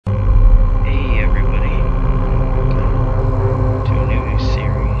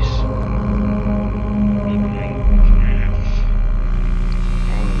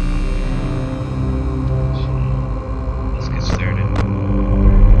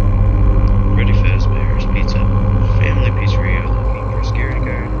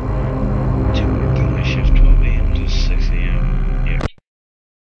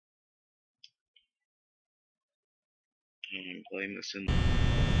playing this in.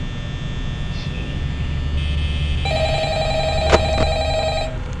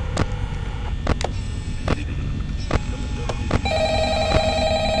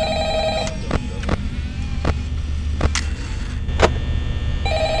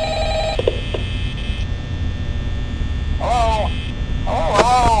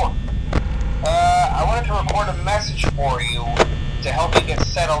 I wanted to record a message for you to help you get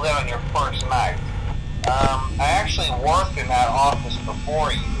settled in on your first night. I actually worked in that office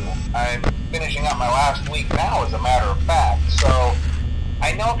before you. I'm finishing up my last week now, as a matter of fact, so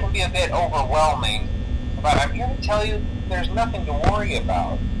I know it can be a bit overwhelming, but I'm here to tell you there's nothing to worry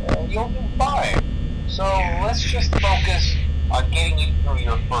about. You'll do fine. So let's just focus on getting you through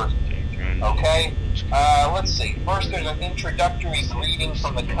your first week, okay? Let's see. First, there's an introductory greeting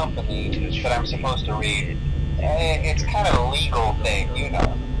from the company that I'm supposed to read. It's kind of a legal thing, you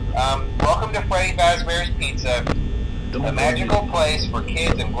know. Welcome to Freddy Fazbear's Pizza, a magical place for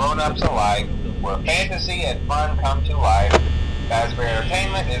kids and grown-ups alike, where fantasy and fun come to life. Fazbear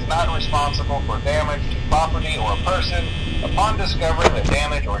Entertainment is not responsible for damage to property or person. Upon discovering that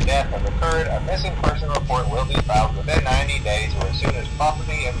damage or death has occurred, a missing person report will be filed within 90 days or as soon as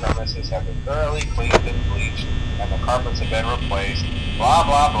property and premises have been thoroughly cleaned and bleached and the carpets have been replaced. Blah,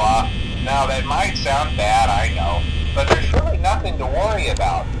 blah, blah. Now, that might sound bad, I know, but there's really nothing to worry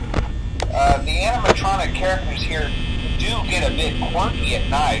about. The animatronic characters here do get a bit quirky at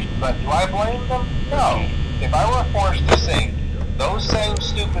night, but do I blame them? No. If I were forced to sing those same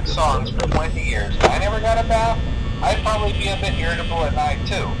stupid songs for 20 years and I never got a bath, I'd probably be a bit irritable at night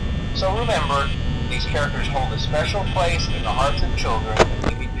too. So remember, these characters hold a special place in the hearts of children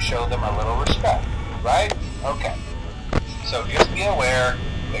and we need to show them a little respect, right? Okay. So just be aware,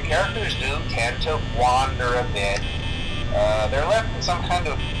 the characters do tend to wander a bit. They're left in some kind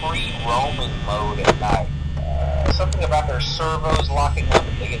of free roaming mode at night. Something about their servos locking up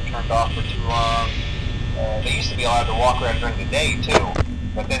if they get turned off for too long. They used to be allowed to walk around during the day too,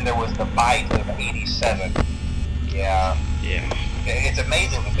 but then there was the bite of 87. Yeah. It's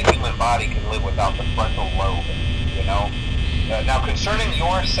amazing that the human body can live without the frontal lobe, you know? Now, concerning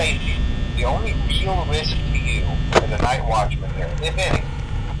your safety, the only real risk to you as a night watchman here, if any,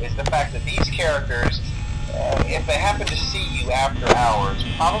 is the fact that these characters, if they happen to see you after hours,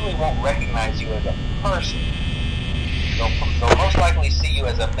 probably won't recognize you as a person. They'll most likely see you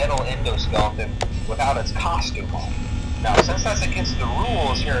as a metal endoskeleton without its costume on. Now, since that's against the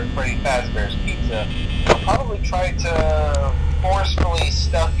rules here at Freddy Fazbear's Pizza, they'll probably try to forcefully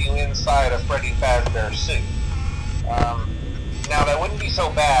stuff you inside a Freddy Fazbear suit. Now, that wouldn't be so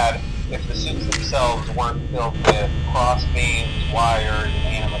bad if the suits themselves weren't filled with cross beams, wires,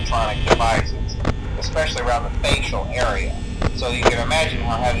 and animatronic devices, especially around the facial area. So you can imagine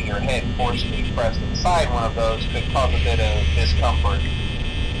how having your head forcefully pressed inside one of those could cause a bit of discomfort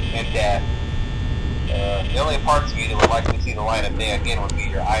and death. The only parts of you that would likely see the light of day again would be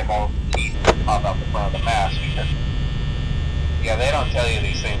your eyeballs and teeth that pop out the front of the mask. Yeah, they don't tell you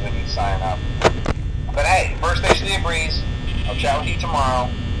these things when you sign up. But hey, first station of the breeze. I'll chat with you tomorrow.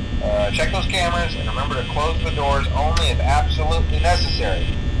 Check those cameras and remember to close the doors only if absolutely necessary.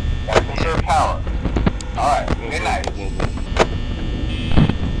 Gotta conserve power. Alright, good night.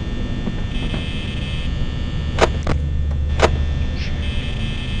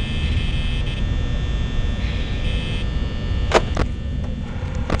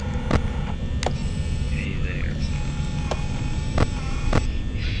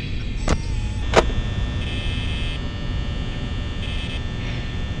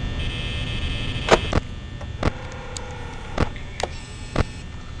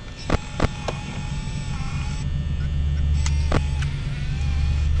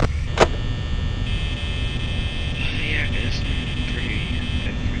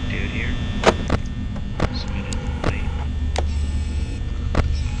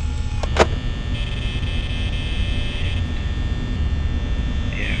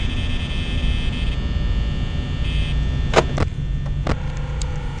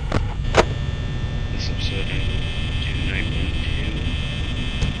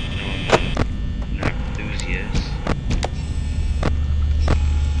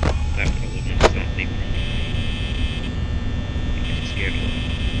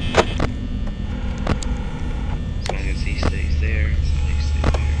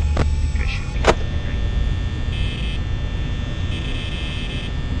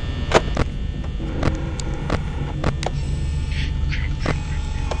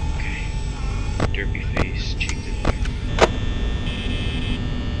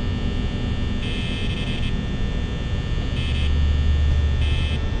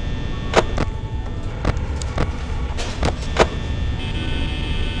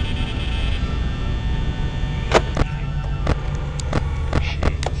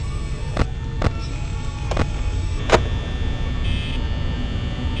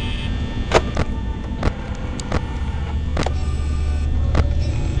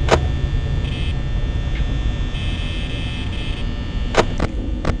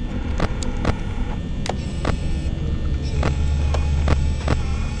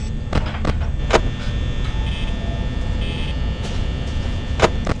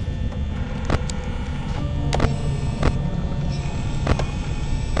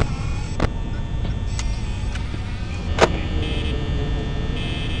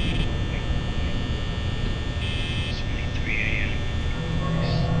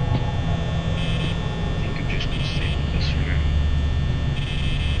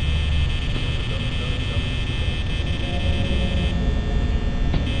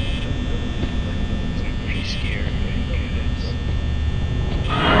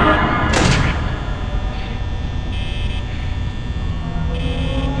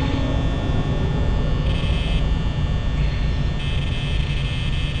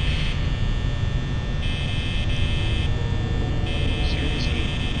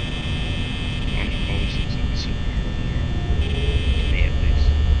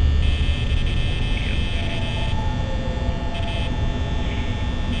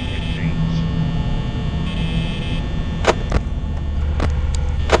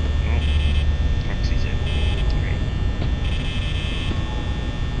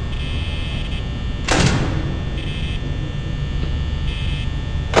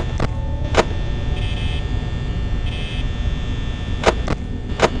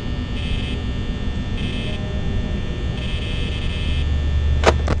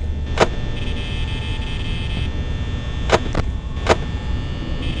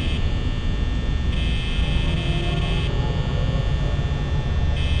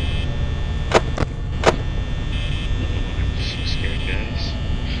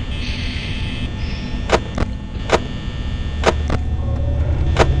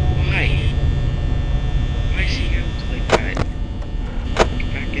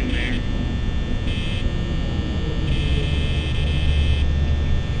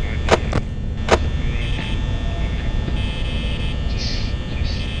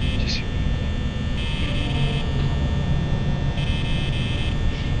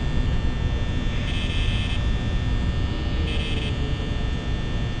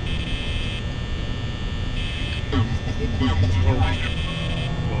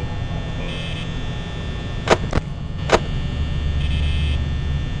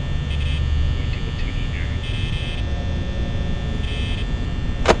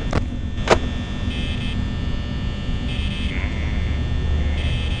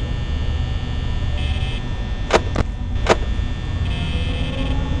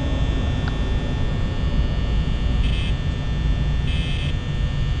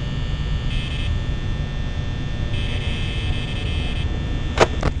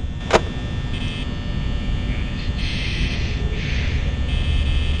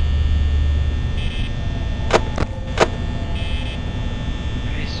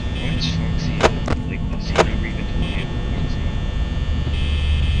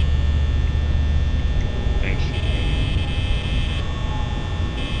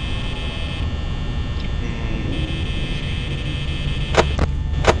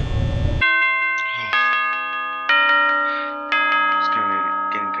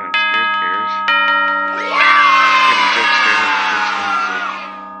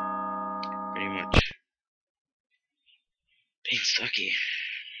 sucky.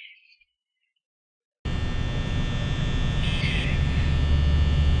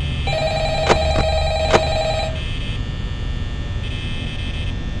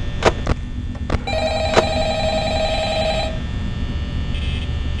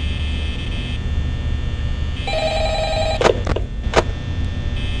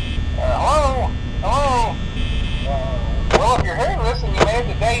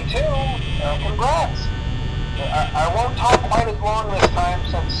 Day 2, congrats! I won't talk quite as long this time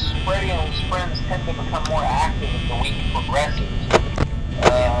since Freddy and his friends tend to become more active as the week progresses.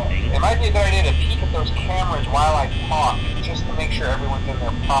 It might be a good idea to peek at those cameras while I talk, just to make sure everyone's in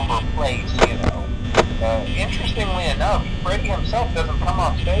their proper place, you know. Interestingly enough, Freddy himself doesn't come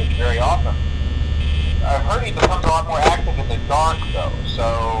off stage very often. I've heard he becomes a lot more active in the dark, though,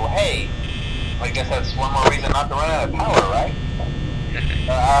 so hey, I guess that's one more reason not to run out of power, right?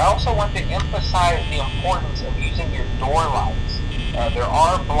 I also want to emphasize the importance of using your door lights. There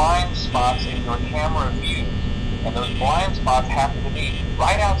are blind spots in your camera view, and those blind spots happen to be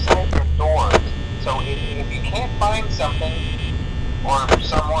right outside your doors. So if you can't find something or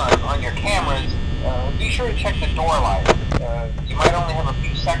someone on your cameras, be sure to check the door light. You might only have a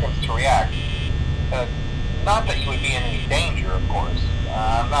few seconds to react. Not that you would be in any danger, of course.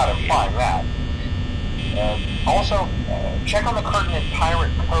 I'm not implying that. Also, check on the curtain in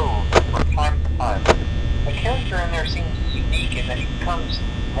Pirate Cove from time to time. The character in there seems unique in that he becomes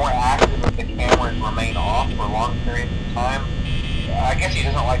more active if the cameras remain off for long periods of time. I guess he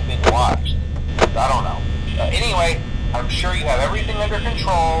doesn't like being watched. I don't know. Anyway, I'm sure you have everything under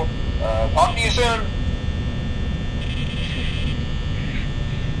control. Talk to you soon.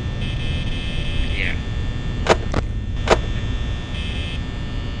 Yeah.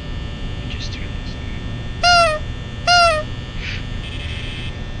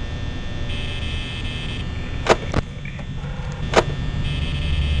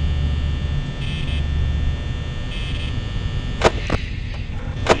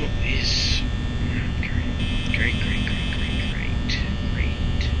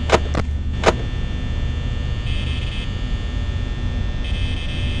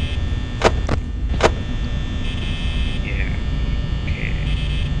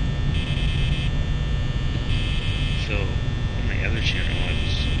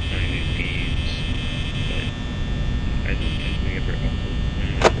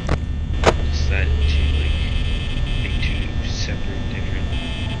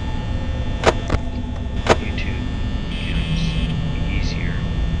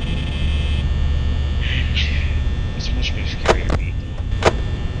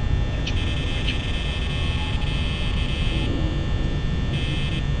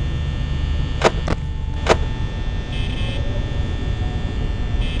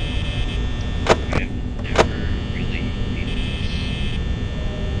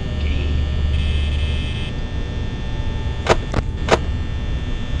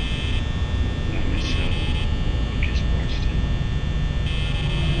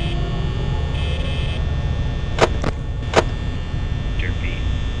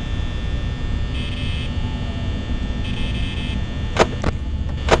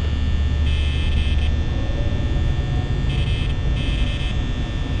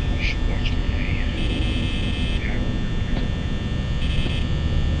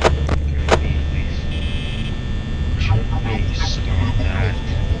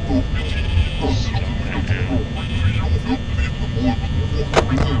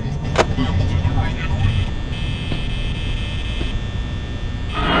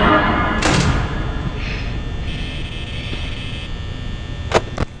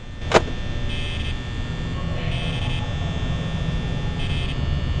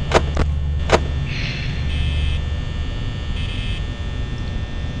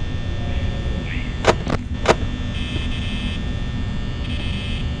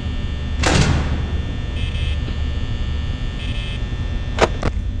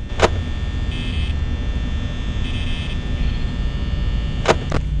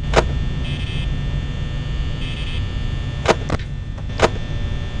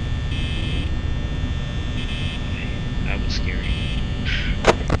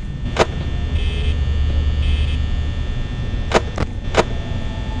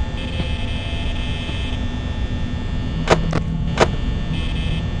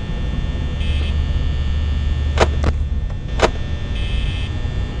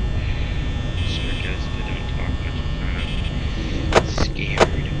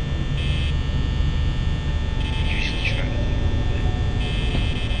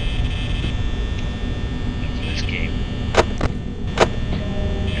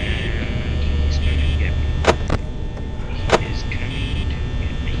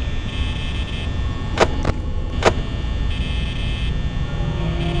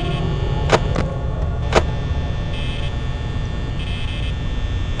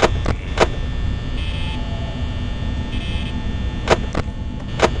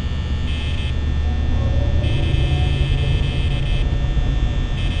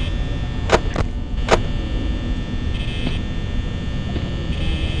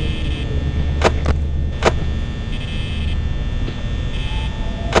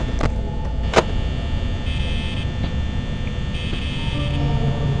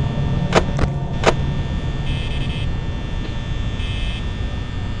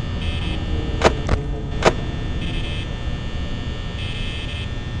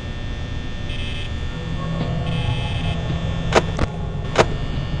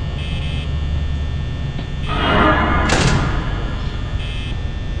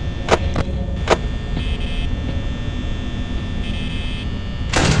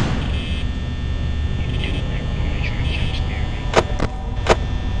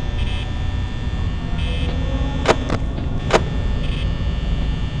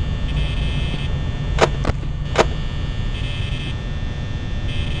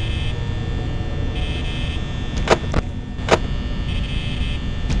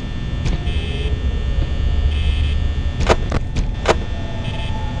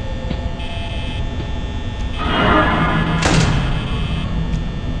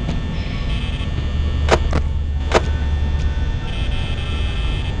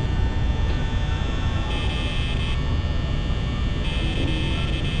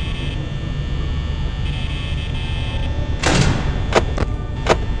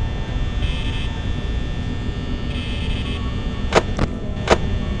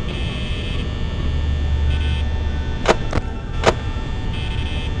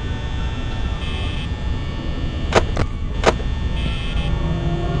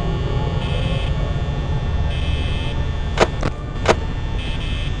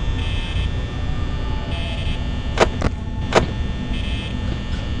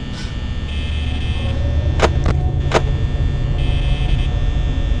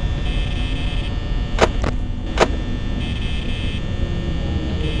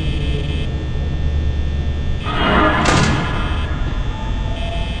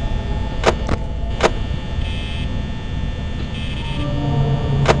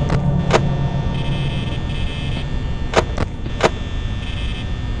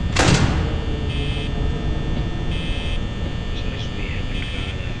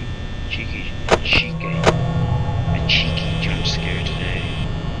 A cheeky jump scare today.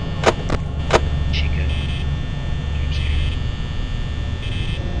 Chica jump scare.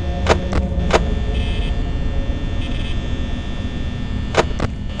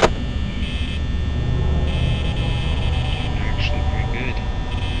 Actually pretty good.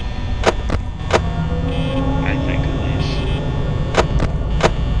 I think at least.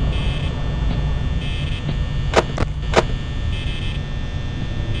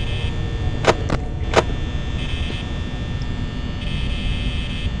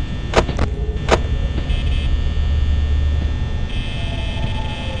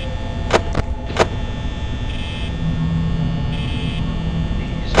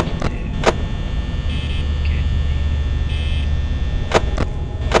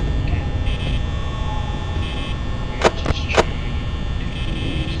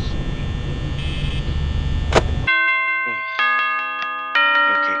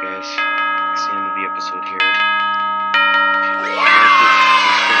 Okay, guys, that's the end of the episode here. Like it,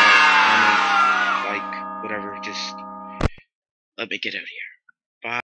 subscribe, comment, like, whatever. Just let me get out of here.